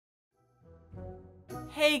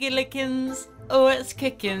Hey Gillikins, oh it's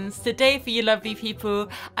Cookins. Today for you lovely people,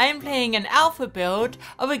 I am playing an alpha build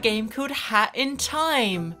of a game called Hat in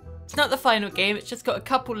Time. It's not the final game, it's just got a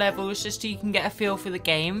couple levels just so you can get a feel for the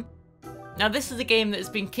game. Now this is a game that has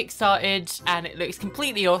been kickstarted and it looks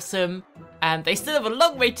completely awesome and they still have a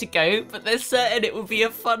long way to go, but they're certain it will be a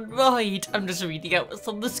fun ride. I'm just reading out what's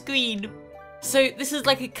on the screen. So this is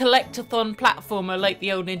like a collect-a-thon platformer like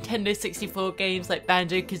the old Nintendo 64 games like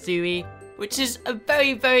Banjo-Kazooie, which is a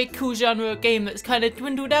very, very cool genre of game that's kind of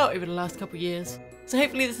dwindled out over the last couple of years. So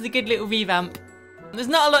hopefully this is a good little revamp. There's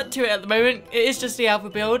not a lot to it at the moment, it is just the alpha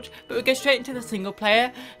build, but we'll go straight into the single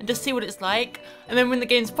player and just see what it's like. And then when the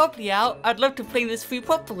game's properly out, I'd love to play this through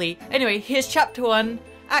properly. Anyway, here's Chapter 1,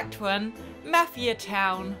 Act 1, Mafia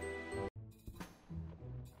Town.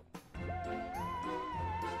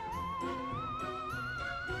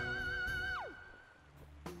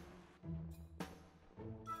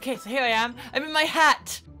 Okay, so here I am. I'm in my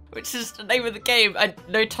hat, which is the name of the game.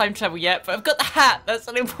 No time travel yet, but I've got the hat. That's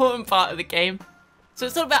an important part of the game. So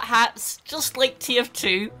it's all about hats, just like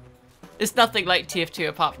TF2. There's nothing like TF2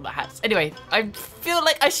 apart from the hats. Anyway, I feel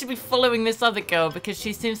like I should be following this other girl because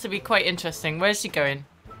she seems to be quite interesting. Where's she going?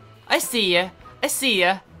 I see ya. I see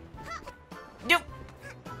ya. Nope.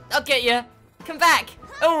 I'll get ya. Come back.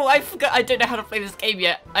 Oh, I forgot. I don't know how to play this game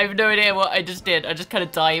yet. I have no idea what I just did. I just kind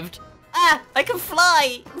of dived. Ah, I can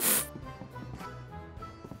fly!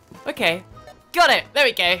 Okay, got it, there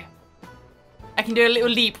we go. I can do a little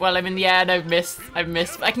leap while I'm in the air and I've missed,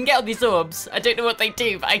 but I can get all these orbs. I don't know what they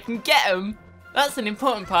do, but I can get them. That's an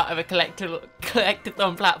important part of a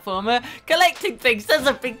collect-a-thon platformer. Collecting things, there's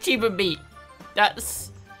a big tube of meat.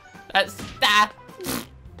 That's that.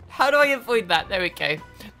 How do I avoid that? There we go.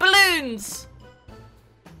 Balloons!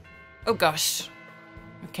 Oh gosh.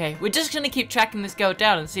 Okay, we're just gonna keep tracking this girl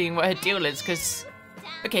down and seeing what her deal is, because...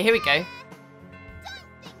 Okay, here we go.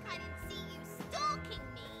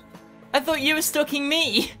 I thought you were stalking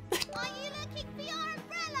me! Are you looking for your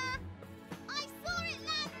umbrella? I saw it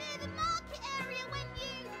land near the market area when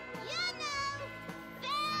you know,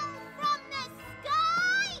 fell from the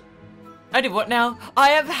sky! I did what now?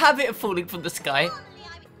 I have a habit of falling from the sky. Normally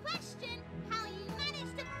I would question how you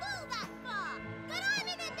managed to fall that far, but I'm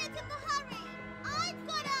in a bit of a hurry. I've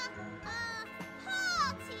got a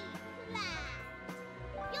party planned.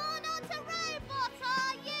 You're not a robot,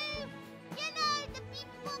 are you? You know, the beep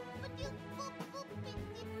boop ba-doop boop boop beep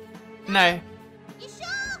beep. No. You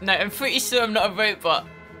sure? No, I'm pretty sure I'm not a robot.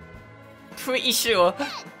 Pretty sure. Good,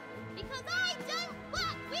 because I don't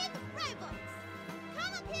work with robots.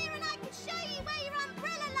 Come up here and I can show you where your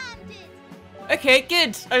umbrella landed. Okay,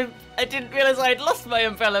 good. I didn't realise I had lost my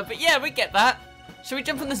umbrella, but yeah, we get that. Shall we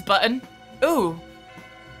jump on this button? Ooh.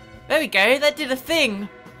 There we go, that did a thing.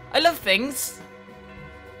 I love things.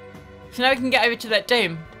 So now we can get over to that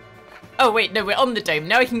dome. Oh wait, no, we're on the dome.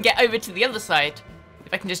 Now we can get over to the other side.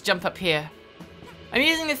 If I can just jump up here. I'm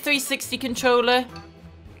using a 360 controller.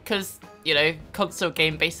 Because, you know, console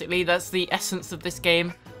game basically. That's the essence of this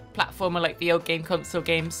game. Platformer like the old game console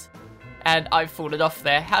games. And I've fallen off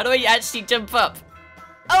there. How do I actually jump up?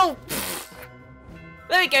 Oh!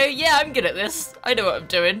 There we go. Yeah, I'm good at this. I know what I'm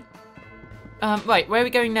doing. Right, where are we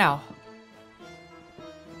going now?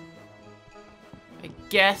 I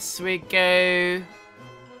guess we go...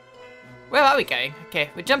 Where are we going? Okay,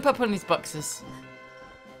 we'll jump up on these boxes.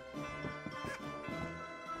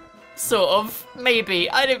 Sort of. Maybe.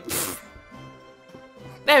 I don't...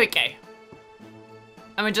 There we go.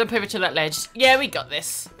 I'm gonna jump over to that ledge. Yeah, we got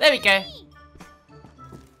this. There we go.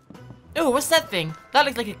 Oh, what's that thing? That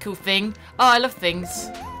looks like a cool thing. Oh, I love things.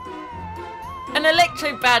 An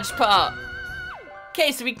electro badge part.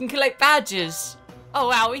 Okay, so we can collect badges. Oh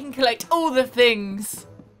wow, we can collect all the things.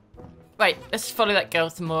 Right, let's follow that girl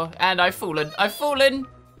some more. And I've fallen. I've fallen.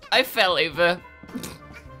 I fell over.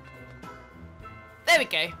 There we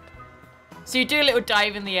go. So you do a little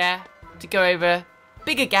dive in the air to go over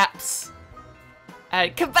bigger gaps.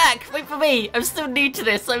 And come back! Wait for me! I'm still new to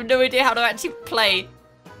this. I have no idea how to actually play.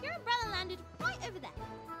 Your umbrella landed right over there.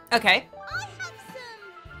 Okay. I have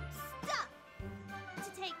some stuff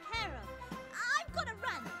to take care of. I've got to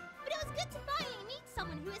run, but it was good to finally meet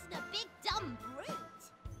someone who isn't a big dumb brute.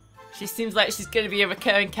 She seems like she's going to be a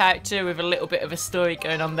recurring character with a little bit of a story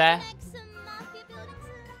going on there. Like some mafia buildings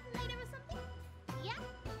later or something? Yeah?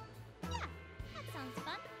 Yeah, that sounds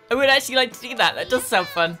fun. I would actually like to do that. That does sound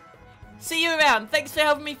fun. See you around. Thanks for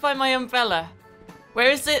helping me find my umbrella.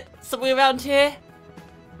 Where is it? Somewhere around here?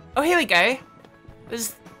 Oh, here we go.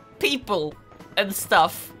 There's people and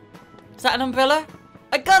stuff. Is that an umbrella?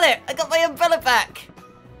 I got it! I got my umbrella back!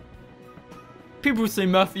 People say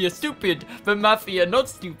Mafia stupid, but Mafia not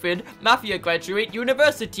stupid. Mafia graduate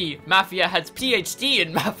university. Mafia has PhD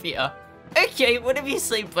in Mafia. Okay, whatever you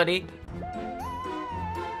say, buddy.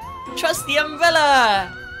 Trust the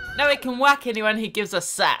umbrella! Now we can whack anyone who gives us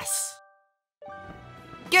sass.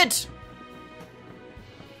 Good!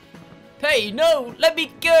 Hey, no! Let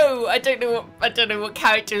me go! I don't know what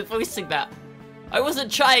character is voicing that. I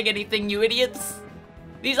wasn't trying anything, you idiots!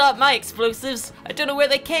 These aren't my explosives. I don't know where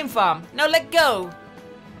they came from. Now let go!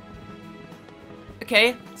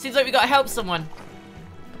 Okay, seems like we gotta help someone.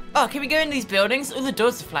 Oh, can we go in these buildings? Oh, the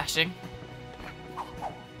doors are flashing.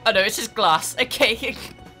 Oh no, it's just glass. Okay.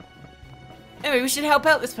 Anyway, we should help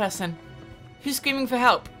out this person. Who's screaming for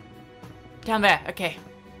help? Down there, okay.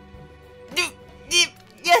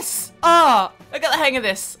 Yes! Oh, I got the hang of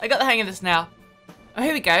this. I got the hang of this now. Oh,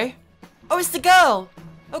 here we go. Oh, it's the girl!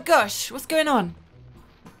 Oh gosh, what's going on?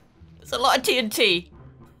 There's a lot of TNT.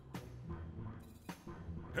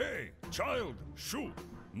 Hey, child, shoot!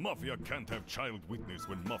 Mafia can't have child witness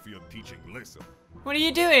when Mafia teaching lesson. What are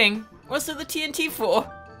you doing? What's all the TNT for?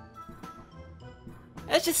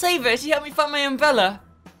 Let's just save her. She helped me find my umbrella.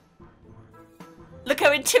 Look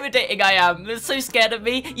how intimidating I am. They're so scared of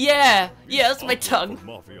me. Yeah, that's my tongue.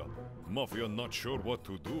 Mafia not sure what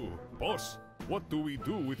to do. Boss, what do we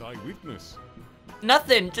do with eyewitness?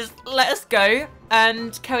 Nothing. Just let us go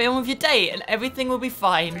and carry on with your day and everything will be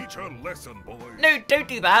fine. Teach her lesson, boy. No, don't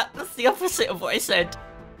do that. That's the opposite of what I said.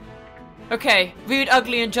 Okay, rude,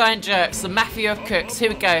 ugly and giant jerks. The Mafia of cooks. Here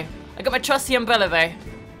we go. I got my trusty umbrella though.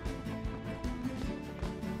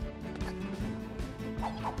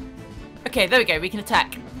 Okay, there we go. We can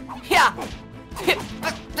attack. Yeah.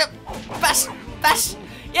 Bash, bash.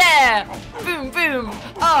 Yeah. Boom, boom.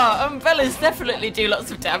 Oh, umbrellas definitely do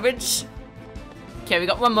lots of damage. Okay, we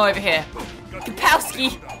got one more over here.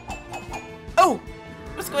 Kapowski. Oh,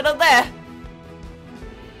 what's going on there?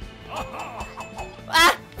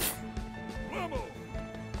 Ah.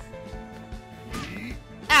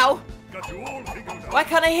 Ow. Why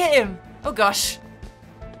can't I hit him? Oh gosh.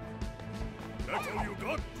 That's all you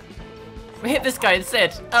got? We hit this guy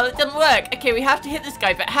instead. Oh, it didn't work. Okay, we have to hit this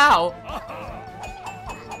guy, but how?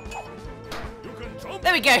 You can jump.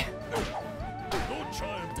 There we go. Good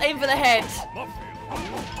child. Aim for the head.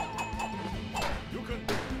 You can.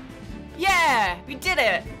 Yeah, we did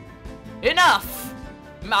it. Enough.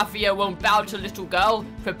 Mafia won't bow to little girl.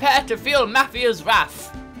 Prepare to feel Mafia's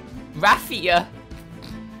wrath. Raffia.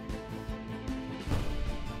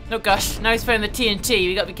 Oh gosh, now he's throwing the TNT.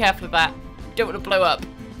 We gotta be careful of that. Don't want to blow up.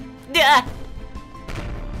 Yeah.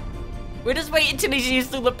 We're just waiting until he's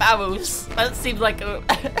used all the barrels. That seems like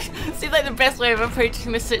seems like the best way of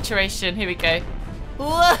approaching this situation. Here we go.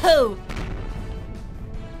 Whoa!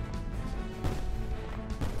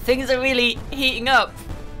 Things are really heating up.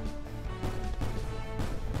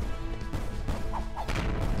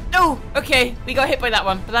 Oh, okay, we got hit by that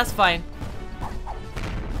one, but that's fine.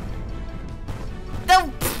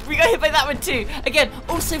 No, we got hit by that one too. Again,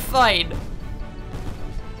 also fine.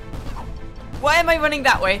 Why am I running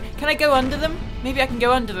that way? Can I go under them? Maybe I can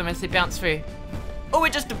go under them as they bounce through. Or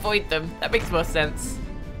we just avoid them. That makes more sense.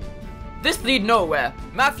 This lead nowhere.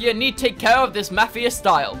 Mafia need take care of this Mafia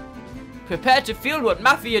style. Prepare to feel what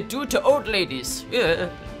Mafia do to old ladies.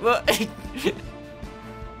 What?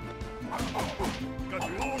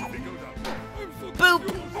 Boop!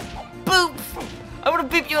 Boop! I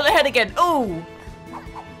want to boop you on the head again. Oh!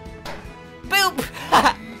 Boop!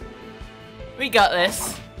 We got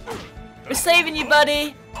this. We're saving you,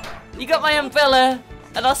 buddy. You got my umbrella,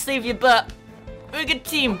 and I'll save your butt. We're a good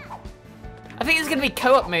team. I think there's going to be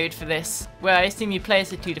co-op mode for this, where I assume you play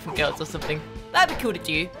as 2 different girls or something. That'd be cool to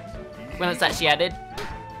do, when it's actually added.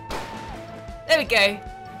 There we go.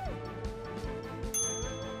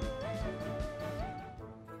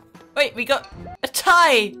 Wait, we got a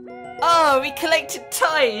tie. Oh, we collected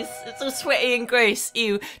ties. It's all sweaty and gross.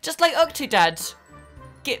 Ew. Just like Octodad.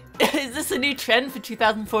 Is this a new trend for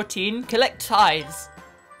 2014? Collect ties.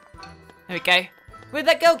 There we go. Where'd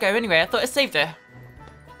that girl go anyway? I thought I saved her.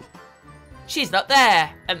 She's not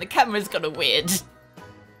there. And the camera's got a weird.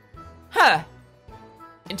 Huh.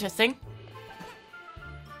 Interesting.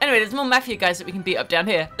 Anyway, there's more Mafia guys that we can beat up down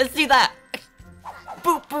here. Let's do that.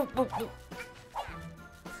 Boop, boop, boop, boop.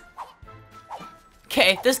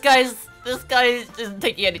 Okay, this guy isn't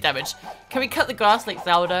taking any damage. Can we cut the grass like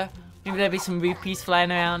Zelda? Maybe there'll be some rupees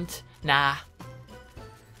flying around. Nah.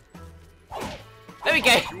 There we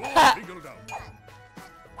go.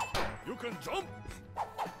 You can jump.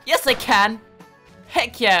 Yes, I can.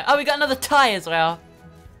 Heck yeah. Oh, we got another tie as well.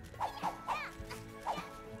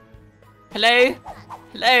 Hello?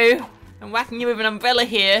 Hello? I'm whacking you with an umbrella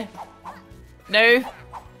here. No.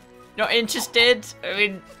 Not interested. I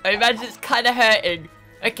mean, I imagine it's kind of hurting.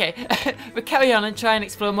 Okay, we'll carry on and try and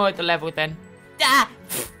explore more of the level then. Ah!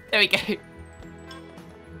 There we go.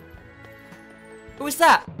 What was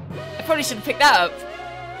that? I probably should have picked that up.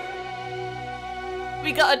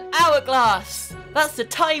 We got an hourglass. That's the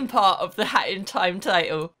time part of the Hat in Time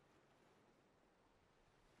title.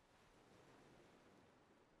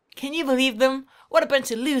 Can you believe them? What a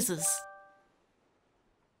bunch of losers.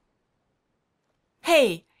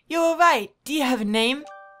 Hey, you're alright. Do you have a name?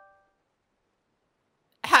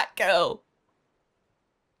 Hat Girl.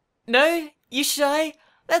 No? You shy?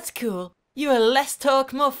 That's cool. You're a less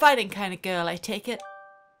talk, more fighting kind of girl, I take it.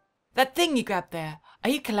 That thing you grabbed there, are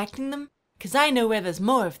you collecting them? 'Cause I know where there's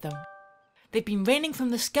more of them. They've been raining from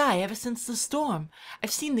the sky ever since the storm.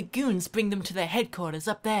 I've seen the goons bring them to their headquarters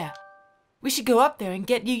up there. We should go up there and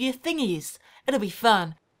get you your thingies. It'll be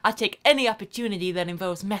fun. I'll take any opportunity that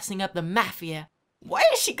involves messing up the mafia. Why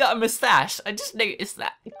has she got a moustache? I just noticed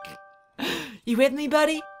that. You with me,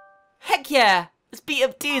 buddy? Heck yeah! Let's beat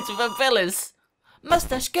up dudes with umbrellas.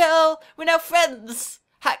 Mustache girl, we're now friends.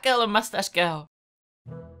 Hat girl and mustache girl.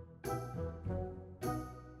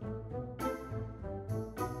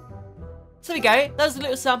 So there we go. That was a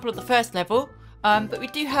little sample of the first level. But we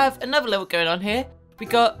do have another level going on here. We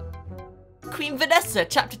got Queen Vanessa,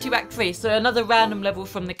 Chapter 2, Act 3. So another random level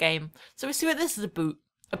from the game. So we'll see what this is a boot.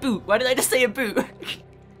 A boot? Why did I just say a boot?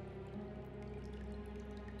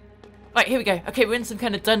 Right, here we go. Okay, we're in some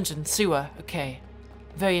kind of dungeon, sewer. Okay.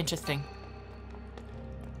 Very interesting.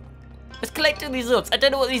 Let's collect all these orbs. I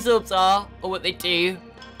don't know what these orbs are or what they do,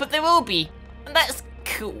 but there will be. And that's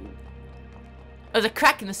cool. There's a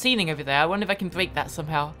crack in the ceiling over there. I wonder if I can break that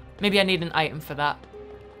somehow. Maybe I need an item for that.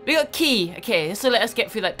 We got a key. Okay, this will let us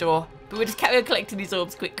get through that door. But we'll just carry on collecting these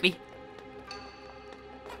orbs quickly.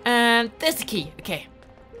 And there's the key. Okay.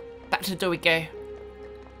 Back to the door we go.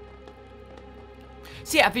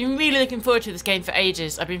 So yeah, I've been really looking forward to this game for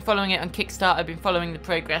ages. I've been following it on Kickstarter, I've been following the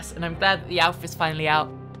progress, and I'm glad that the alpha is finally out.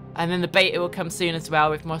 And then the beta will come soon as well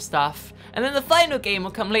with more stuff. And then the final game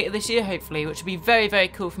will come later this year, hopefully, which will be very, very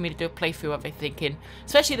cool for me to do a playthrough of, I think.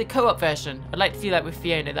 Especially the co-op version. I'd like to do that with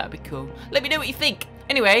Fiona, that'd be cool. Let me know what you think.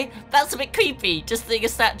 Anyway, that's a bit creepy, just seeing a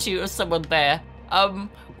statue of someone there.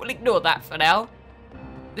 We'll ignore that for now.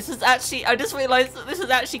 This is actually, I just realised that this is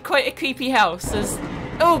actually quite a creepy house. There's,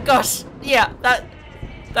 oh gosh, yeah, that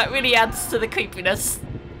really adds to the creepiness.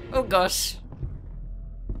 Oh gosh.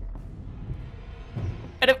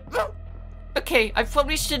 I don't, okay, I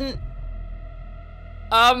probably shouldn't,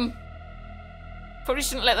 probably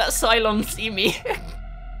shouldn't let that Cylon see me.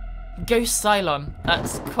 Ghost Cylon,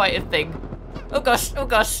 that's quite a thing. Oh gosh,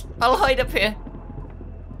 I'll hide up here.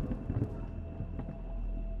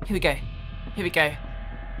 Here we go, here we go.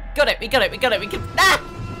 Got it, we got it, we got it, we can, ah!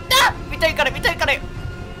 Ah! We don't got it, we don't got it!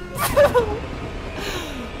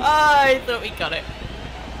 I thought we got it.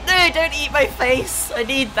 No, don't eat my face. I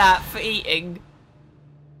need that for eating.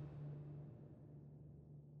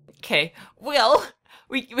 Okay, well,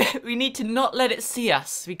 we need to not let it see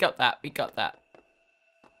us. We got that, we got that.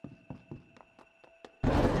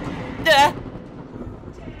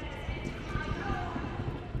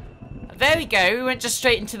 There we go, we went just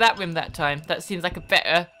straight into that room that time. That seems like a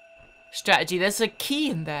better strategy. There's a key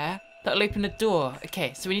in there that'll open a door.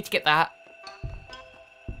 Okay, so we need to get that.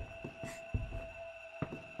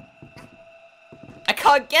 I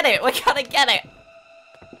can't get it, why can't I get it?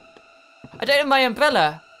 I don't have my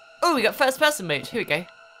umbrella. Oh, we got first person mode, here we go.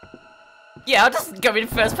 Yeah, I'll just go in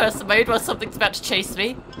first person mode while something's about to chase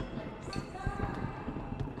me.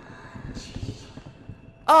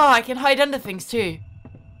 Oh, I can hide under things too.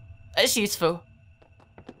 That's useful.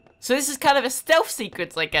 So this is kind of a stealth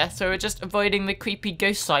sequence, I guess, where we're just avoiding the creepy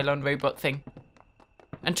ghost Cylon robot thing.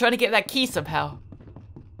 And trying to get that key somehow.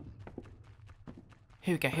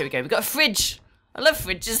 Here we go, here we go. We got a fridge! I love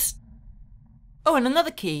fridges. Oh, and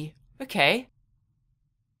another key. Okay.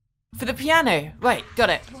 For the piano. Right, got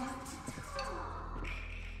it.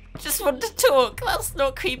 Just want to talk. That's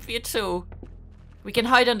not creepy at all. We can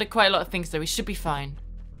hide under quite a lot of things though. We should be fine.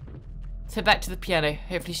 Let's head back to the piano.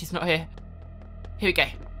 Hopefully she's not here. Here we go.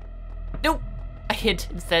 Nope. I hid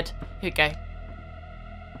instead. Here we go.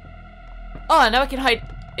 Oh, now I can hide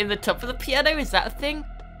in the top of the piano. Is that a thing?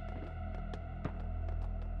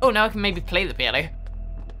 Oh, now I can maybe play the piano.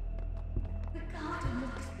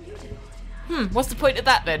 What's the point of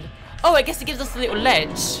that then? Oh, I guess it gives us a little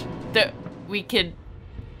ledge that we can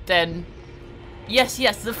then... Yes,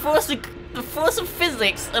 the force of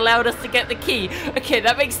physics allowed us to get the key. Okay,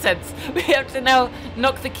 that makes sense. We have to now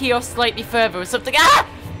knock the key off slightly further or something. Ah!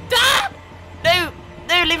 Ah! No!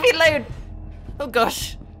 No, leave me alone! Oh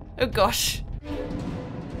gosh. Oh gosh.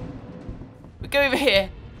 go over here.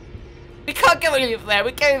 We can't go over there.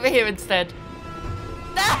 We go over here instead.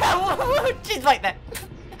 No! She's right there.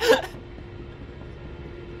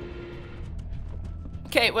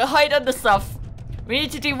 Okay, we'll hide under stuff. We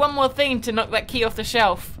need to do one more thing to knock that key off the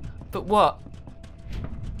shelf. But what?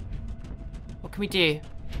 What can we do?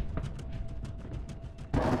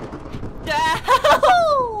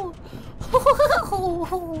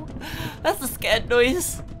 That's a scared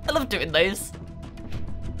noise. I love doing those.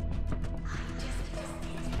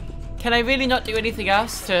 Can I really not do anything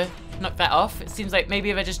else to knock that off? It seems like maybe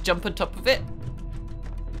if I just jump on top of it.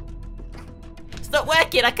 It's not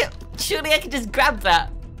working. Surely I could just grab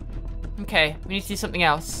that. Okay, we need to do something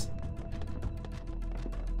else.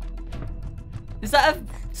 Is that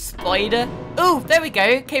a spider? Oh, there we go.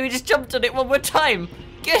 Okay, we just jumped on it one more time.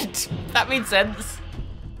 Good. That made sense.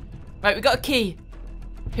 Right, we got a key.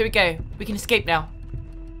 Here we go. We can escape now.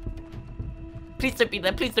 Please don't be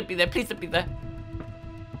there. Please don't be there. Please don't be there.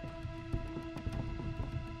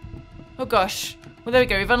 Oh gosh. Well, there we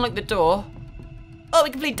go. We've unlocked the door. Oh, we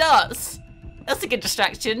can play darts. That's a good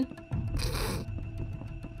distraction.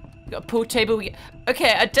 We got a pool table.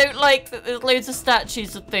 Okay, I don't like that there's loads of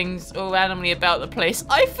statues of things all randomly about the place.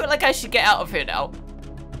 I feel like I should get out of here now.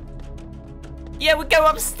 Yeah, we go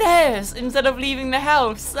upstairs instead of leaving the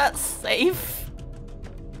house. That's safe.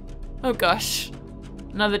 Oh gosh.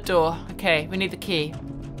 Another door. Okay, we need the key.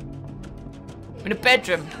 We're in a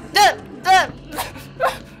bedroom.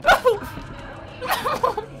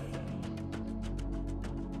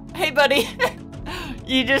 Hey buddy.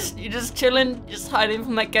 You just chilling, just hiding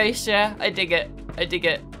from that ghost, yeah? I dig it. I dig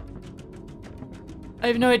it. I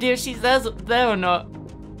have no idea if she's there or not.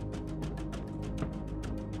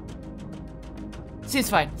 Seems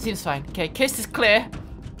fine, seems fine. Okay, coast is clear.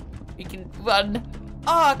 We can run.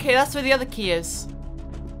 Oh, okay, that's where the other key is.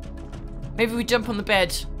 Maybe we jump on the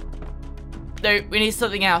bed. No, we need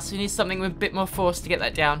something else. We need something with a bit more force to get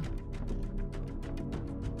that down.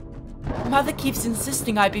 Mother keeps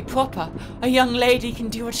insisting I be proper. A young lady can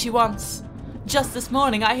do what she wants. Just this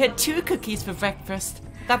morning I had 2 cookies for breakfast.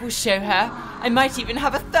 That will show her. I might even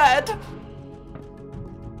have a 3rd.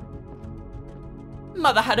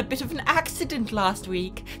 Mother had a bit of an accident last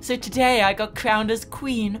week, so today I got crowned as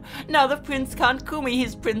queen. Now the prince can't call me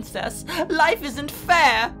his princess. Life isn't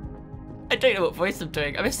fair. I don't know what voice I'm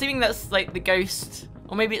doing. I'm assuming that's like the ghost,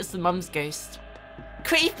 or maybe it's the mum's ghost.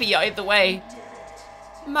 Creepy either way.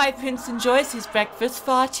 My prince enjoys his breakfast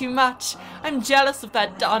far too much. I'm jealous of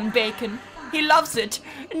that darn bacon. He loves it.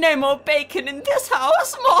 No more bacon in this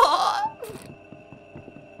house,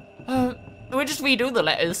 more. We'll just read all the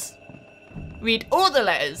letters. Read all the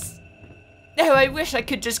letters. Oh, I wish I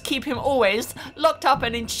could just keep him always locked up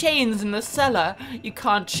and in chains in the cellar. You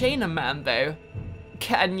can't chain a man, though.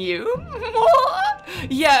 Can you?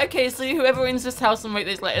 Yeah, okay, so whoever owns this house and wrote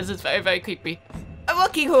those letters is very, very creepy. A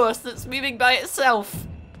rocking horse that's moving by itself.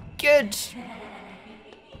 Good.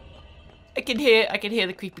 I can hear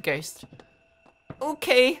the creepy ghost.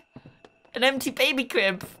 Okay. An empty baby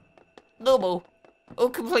crib. Normal. All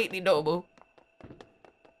completely normal.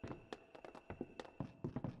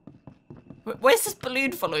 Where's this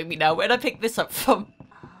balloon following me now? Where'd I pick this up from?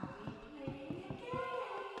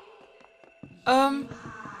 There's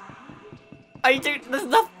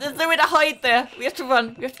nowhere to hide there. We have to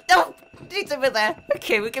run. No! It's over there.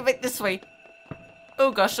 Okay, we can make this way.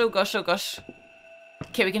 Oh gosh, oh gosh, oh gosh.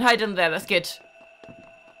 Okay, we can hide under there. That's good.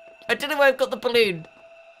 I don't know where I've got the balloon.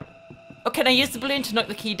 Oh, can I use the balloon to knock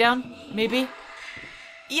the key down? Maybe?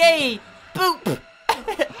 Yay! Boop!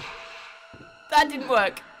 That didn't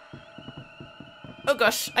work. Oh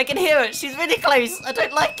gosh, I can hear it. She's really close. I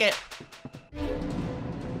don't like it.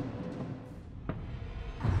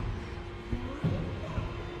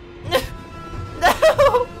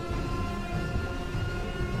 No!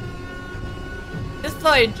 It's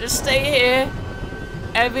fine. Just stay here.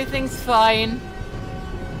 Everything's fine.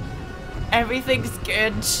 Everything's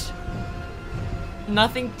good.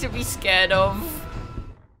 Nothing to be scared of.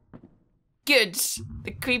 Good.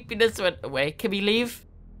 The creepiness went away. Can we leave?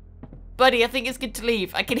 Buddy, I think it's good to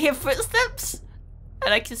leave. I can hear footsteps.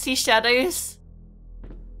 And I can see shadows.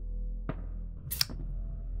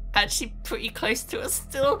 Actually pretty close to us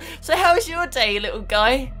still. So how's your day, little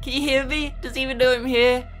guy? Can you hear me? Does he even know I'm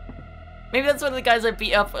here? Maybe that's one of the guys I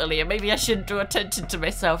beat up earlier. Maybe I shouldn't draw attention to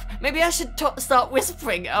myself. Maybe I should start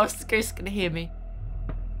whispering, else the ghost's gonna hear me.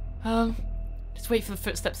 Just wait for the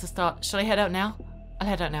footsteps to start. Shall I head out now? I'll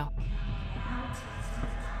head out now.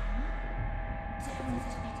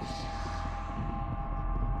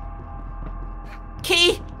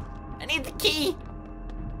 Key! I need the key!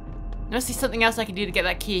 I must see something else I can do to get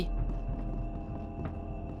that key.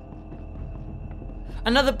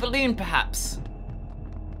 Another balloon, perhaps.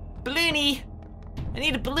 Balloony! I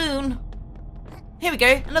need a balloon. Here we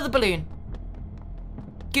go, another balloon.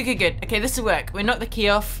 Good, good, good. Okay, this will work. We'll knock the key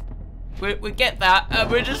off. We'll get that,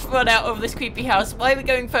 and we'll just run out of this creepy house. Why are we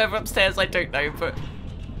going further upstairs? I don't know, but...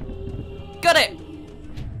 Got it!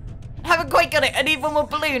 Haven't quite got it. I need one more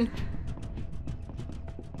balloon.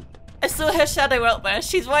 I saw her shadow out there.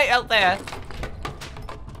 She's right out there.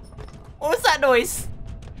 What was that noise?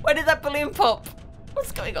 Why did that balloon pop?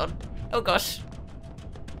 What's going on? Oh gosh.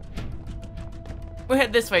 We'll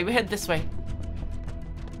head this way. We'll head this way.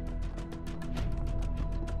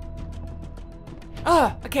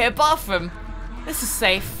 Oh, okay, a bathroom. This is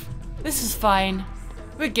safe. This is fine.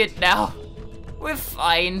 We're good now. We're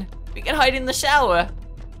fine. We can hide in the shower.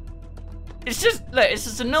 It's just, look, it's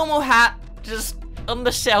just a normal hat, just on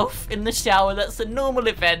the shelf in the shower. That's a normal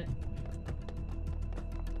event.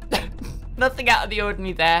 Nothing out of the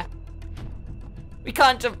ordinary there. We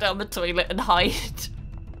can't jump down the toilet and hide.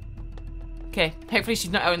 Okay, hopefully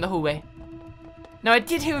she's not out in the hallway. Now, I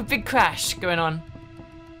did hear a big crash going on.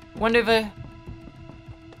 Wonder if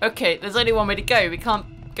okay, there's only one way to go. We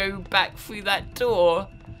can't go back through that door.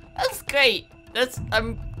 That's great.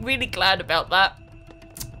 I'm really glad about that.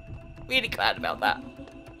 Really glad about that.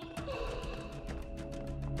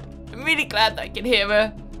 I'm really glad that I can hear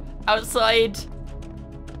her outside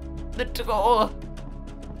the door.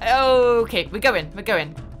 Okay, we're going.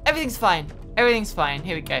 Everything's fine. Everything's fine.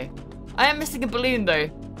 Here we go. I am missing a balloon though.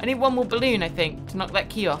 I need one more balloon, I think, to knock that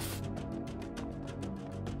key off.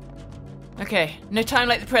 Okay, no time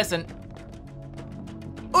like the present.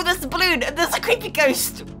 Oh, there's the balloon, and there's a creepy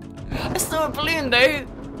ghost. I saw a balloon though.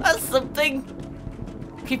 That's something.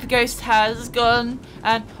 Creepy ghost has gone,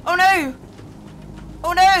 and oh no!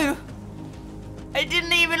 Oh no! I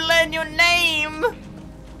didn't even learn your name.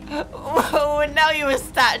 Oh, and now you're a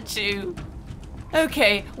statue.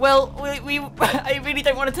 Okay, well, I really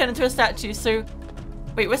don't want to turn into a statue, so...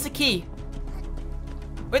 Wait, where's the key?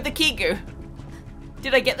 Where'd the key go?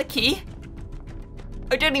 Did I get the key?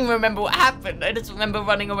 I don't even remember what happened. I just remember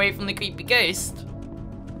running away from the creepy ghost.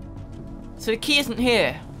 So the key isn't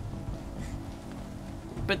here.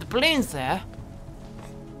 But the balloon's there.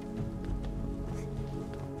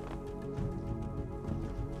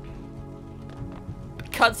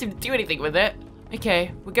 But can't seem to do anything with it.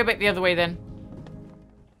 Okay, we'll go back the other way then.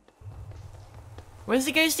 Where's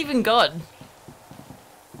the ghost even gone?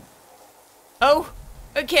 Oh,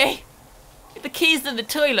 okay. The key's in the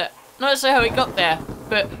toilet. Not sure how it got there,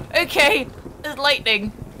 but okay. There's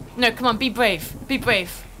lightning. No, come on, be brave. Be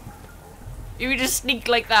brave. You just sneak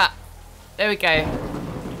like that. There we go.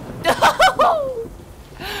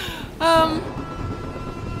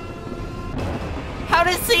 How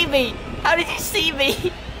did it see me? How did you see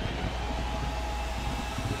me?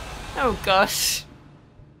 Oh gosh.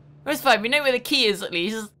 It's fine, we know where the key is at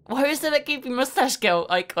least. Why is there that creepy mustache girl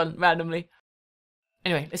icon randomly?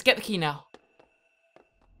 Anyway, let's get the key now.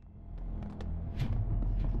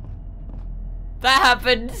 That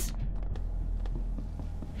happened.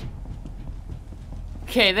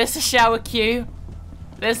 Okay, there's a shower queue.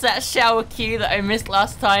 There's that shower queue that I missed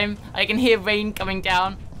last time. I can hear rain coming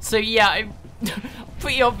down. So yeah, I'm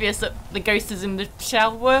pretty obvious that the ghost is in the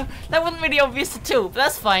shower. That wasn't really obvious at all, but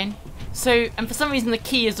that's fine. So, and for some reason the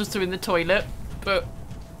key is also in the toilet, but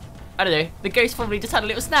I don't know. The ghost probably just had a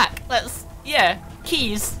little snack. That's, yeah,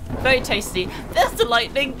 keys. Very tasty. There's the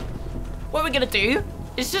lightning. What we're gonna do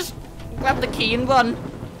is just grab the key and run.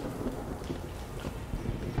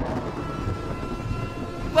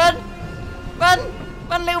 Run! Run!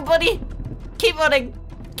 Run, little buddy! Keep running!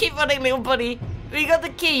 Keep running, little buddy! We got the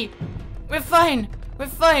key! We're fine! We're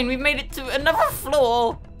fine! We made it to another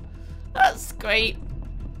floor! That's great.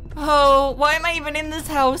 Oh, why am I even in this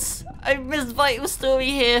house? I missed vital story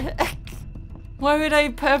here. Why would I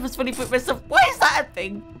purposefully put myself... Why is that a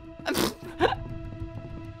thing?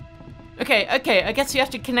 Okay, I guess we have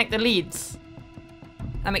to connect the leads.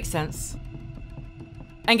 That makes sense.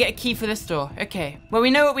 And get a key for this door. Okay, well,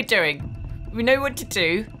 we know what we're doing. We know what to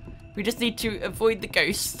do. We just need to avoid the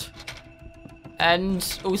ghost. And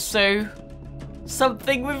also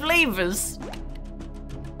something with levers.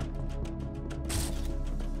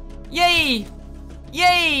 Yay!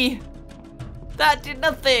 Yay! That did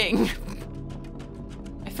nothing.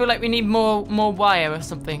 I feel like we need more wire or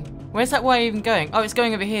something. Where's that wire even going? Oh, it's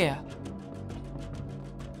going over here.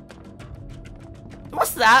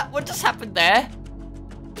 What's that? What just happened there?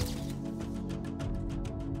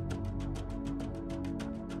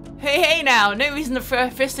 Hey now, no reason to throw a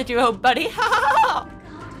fist at your old buddy. Ha ha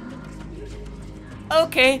ha!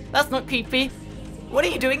 Okay, that's not creepy. What are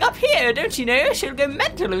you doing up here? Don't you know she'll go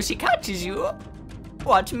mental if she catches you?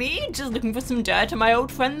 What, me? Just looking for some dirt on my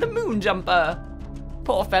old friend the Moon Jumper.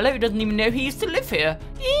 Poor fellow, he doesn't even know he used to live here.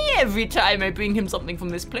 Every time I bring him something from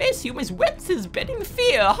this place, he almost wets his bed in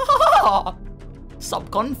fear. Ha ha ha!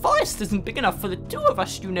 Subcon Forest isn't big enough for the two of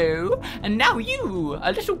us, you know. And now you,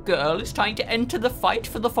 a little girl, is trying to enter the fight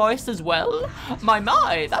for the forest as well? My,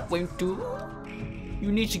 that won't do.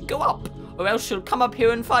 You need to go up, or else she'll come up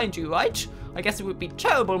here and find you, right? I guess it would be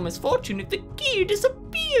terrible misfortune if the key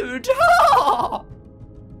disappeared. Ha!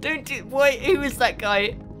 Don't do- why, who is that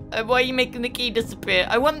guy? Why are you making the key disappear?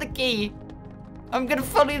 I want the key. I'm gonna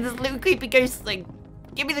follow this little creepy ghost thing.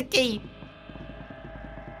 Give me the key.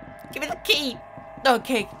 Give me the key.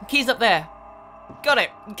 Okay, key's up there. Got it.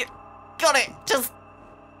 Got it. Just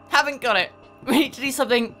haven't got it. We need to do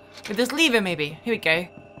something with this lever maybe. Here we go.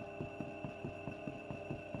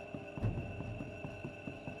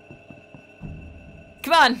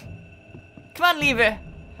 Come on. Come on, lever.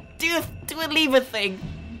 Do a lever thing.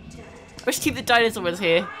 Wish Team the Dinosaur was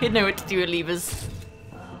here. He'd know what to do with levers.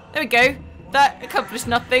 There we go. That accomplished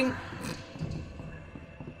nothing.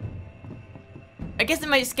 I guess it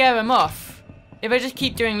might scare him off. If I just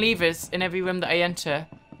keep doing levers in every room that I enter,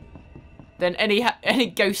 then any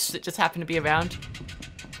ghosts that just happen to be around.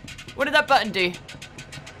 What did that button do?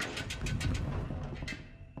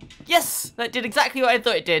 Yes! That did exactly what I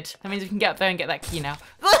thought it did. That means we can get up there and get that key now.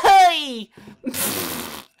 Hey!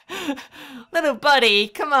 Little buddy,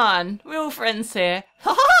 come on. We're all friends here.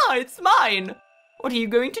 Ha ha! It's mine! What are you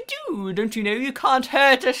going to do? Don't you know you can't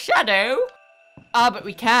hurt a shadow? Ah, but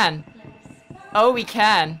we can. Oh, we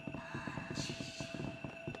can.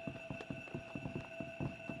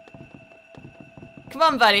 Come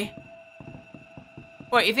on, buddy.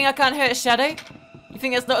 What, you think I can't hurt a shadow? You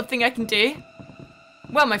think that's not a thing I can do?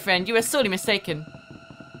 Well, my friend, you are sorely mistaken.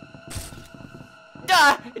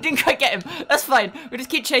 Ah! I didn't quite get him. That's fine. We'll just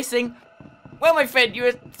keep chasing. Well, my friend, you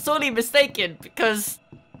were sorely mistaken because...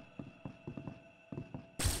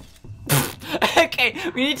 Okay,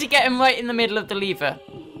 we need to get him right in the middle of the lever.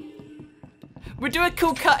 We'll do a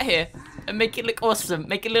cool cut here and make it look awesome.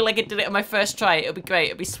 Make it look like I did it on my first try. It'll be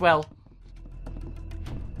great. It'll be swell.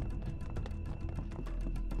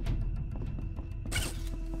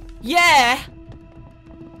 Yeah!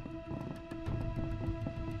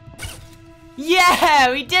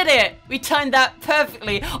 Yeah, we did it! We timed that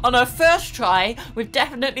perfectly on our first try, with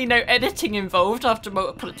definitely no editing involved after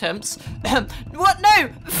multiple attempts. What?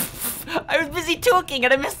 No! I was busy talking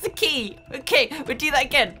and I missed the key. Okay, we'll do that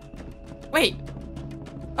again. Wait.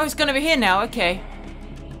 Oh, it's gone over here now. Okay.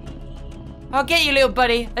 I'll get you, little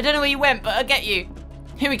buddy. I don't know where you went, but I'll get you.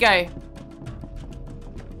 Here we go.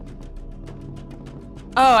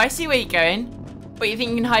 Oh, I see where you're going. What, you think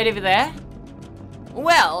you can hide over there?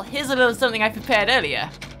 Well, here's a little something I prepared earlier.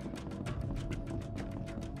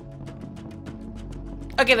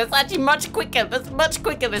 Okay, that's actually much quicker. That's much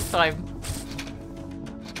quicker this time.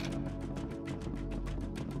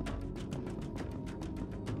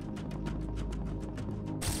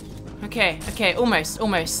 Okay, okay,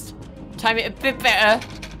 almost. Time it a bit better.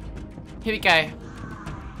 Here we go.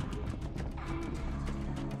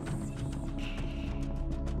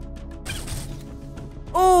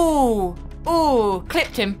 Ooh! Ooh!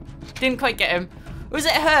 Clipped him. Didn't quite get him. Was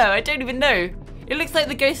it her? I don't even know. It looks like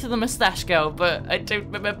the ghost of the mustache girl, but I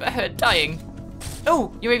don't remember her dying.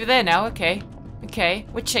 Oh! You're over there now. Okay. Okay.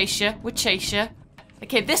 We'll chase you. We'll chase you.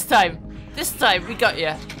 Okay, this time. This time, we got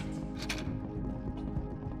you.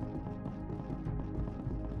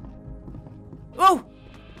 Oh!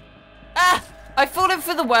 Ah! I've fallen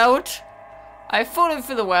for the world. I've fallen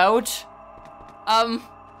for the world.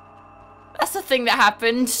 That's the thing that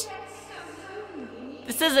happened.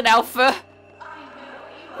 This isn't alpha.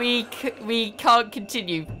 We can't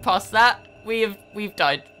continue past that. We've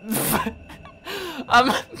died.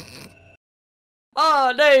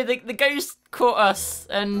 Oh no, the ghost caught us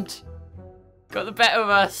and got the better of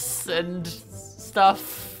us and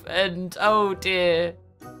stuff and oh dear.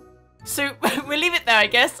 So we'll leave it there, I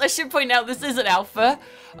guess. I should point out this isn't alpha.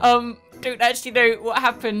 Don't actually know what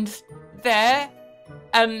happened there.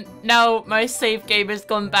 And now my save game has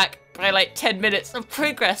gone back by like 10 minutes of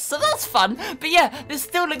progress, so that's fun. But yeah, this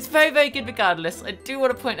still looks very, very good regardless. I do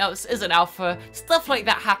want to point out this isn't alpha. Stuff like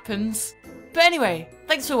that happens. But anyway,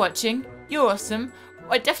 thanks for watching. You're awesome.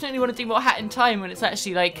 I definitely want to do more Hat in Time when it's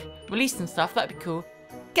actually like released and stuff. That'd be cool.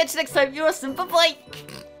 Catch you next time. You're awesome. Bye-bye.